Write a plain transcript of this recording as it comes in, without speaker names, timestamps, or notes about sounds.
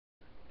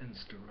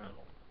Mr.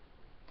 Riddle.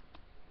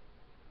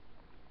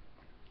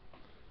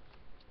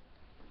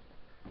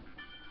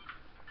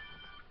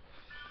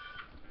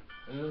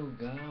 Oh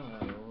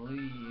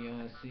golly, I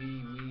see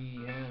we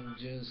have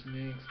just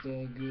mixed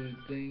a good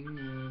thing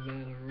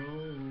without a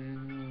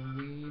rolling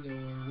weed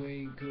or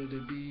wait, could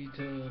it be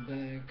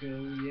tobacco?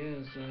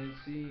 Yes, I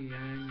see,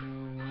 I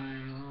know, I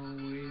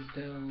always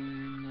tell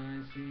him, I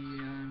see,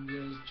 I'm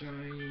just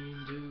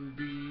trying to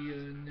be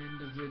an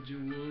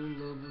individual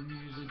of a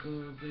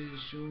musical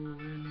official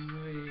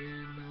anyway,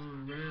 and a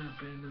rap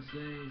and to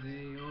say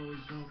they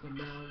always talk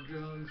about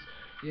drugs,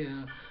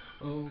 yeah,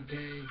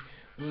 okay.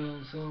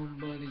 Well,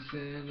 somebody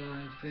said,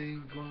 I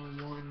think on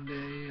one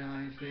day,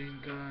 I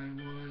think I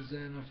was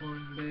in a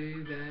fun day,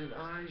 that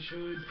I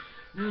should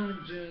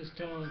not just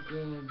talk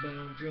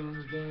about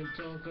drugs, but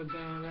talk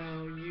about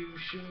how you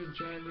should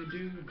try to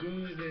do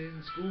good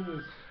in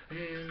school.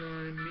 And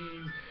I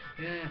mean,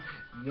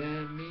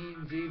 that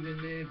means even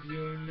if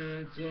you're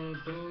not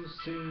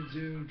supposed to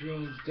do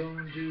drugs,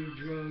 don't do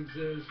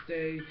drugs,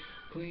 stay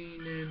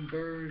clean and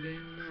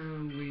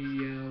burden, we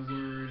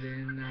word,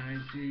 and I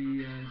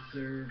see us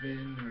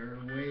serving her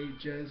weight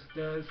just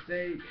to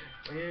stay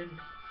in.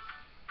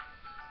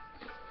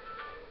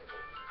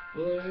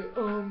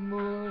 I'm a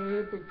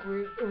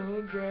hypocrite,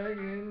 a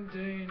dragon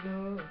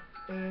tainer,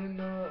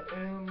 and I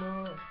am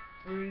a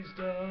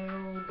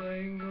freestyle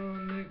banger,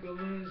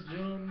 Nicholas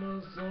John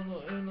Messana,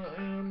 and I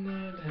am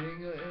that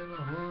hanger in a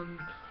hun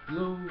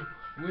low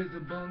with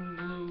a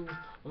bungalow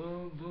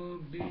of a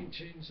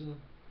beach chainsaw.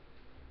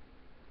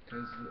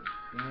 Cause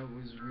that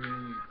was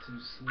really too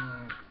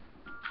slow.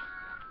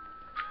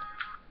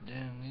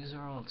 Damn, these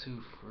are all too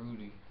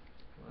fruity.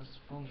 Let's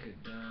funk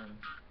it down.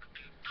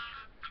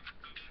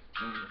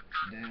 Funk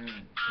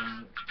down,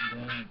 funk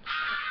down.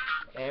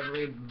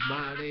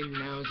 Everybody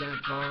knows I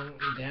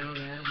funk down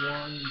at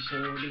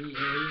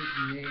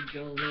 148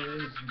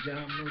 Nicholas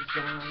John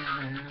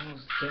Messana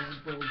House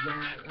Temple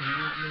that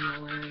hot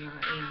meal, and I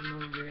am a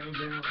real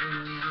deal, and I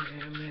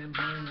am in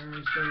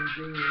Pinehurst,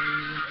 Tennessee, and I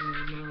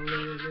am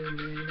living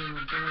in a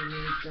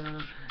pioneer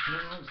style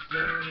house,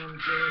 and I'm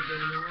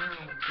tripping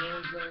out,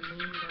 cause I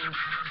need my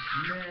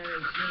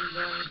medicine,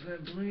 doctor,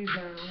 please, I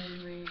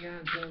only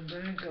got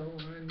tobacco,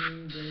 I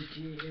need the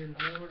key in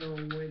order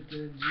with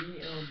the G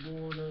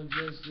aboard,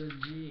 just a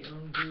G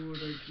on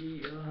the key,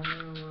 a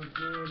how I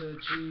chord, a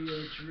chi, a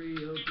tree,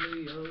 a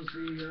plea, o c,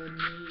 I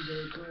need to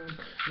come,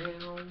 and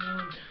I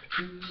want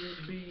to the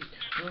beat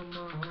of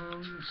my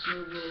hum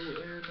solo,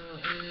 and I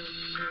am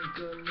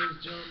Nicholas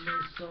John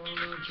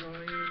Messana,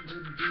 trying to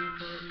do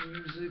my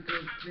music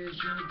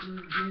official to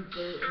get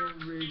the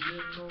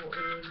original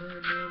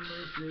Eminem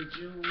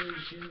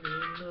situation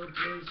in the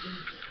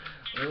placing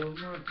of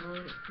my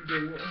front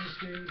door,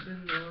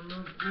 escaping on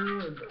the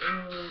board of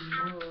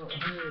my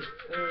head,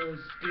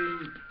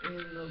 escape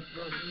in the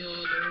front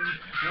yard, and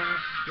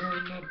out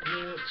on the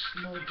porch,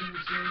 smoking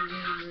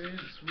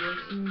cigarettes,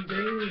 waiting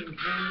daily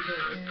for the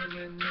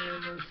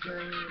Eminem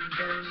saying,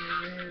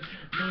 banging, and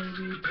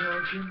maybe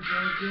parking,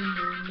 trucking,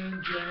 and then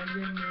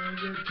dragging,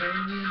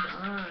 meditating,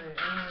 I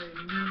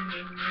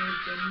mean, with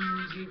the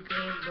music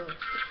of the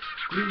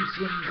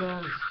gruesome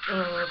best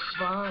of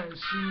 5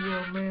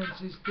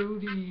 Suomancy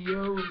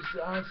Studios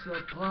I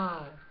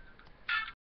supply.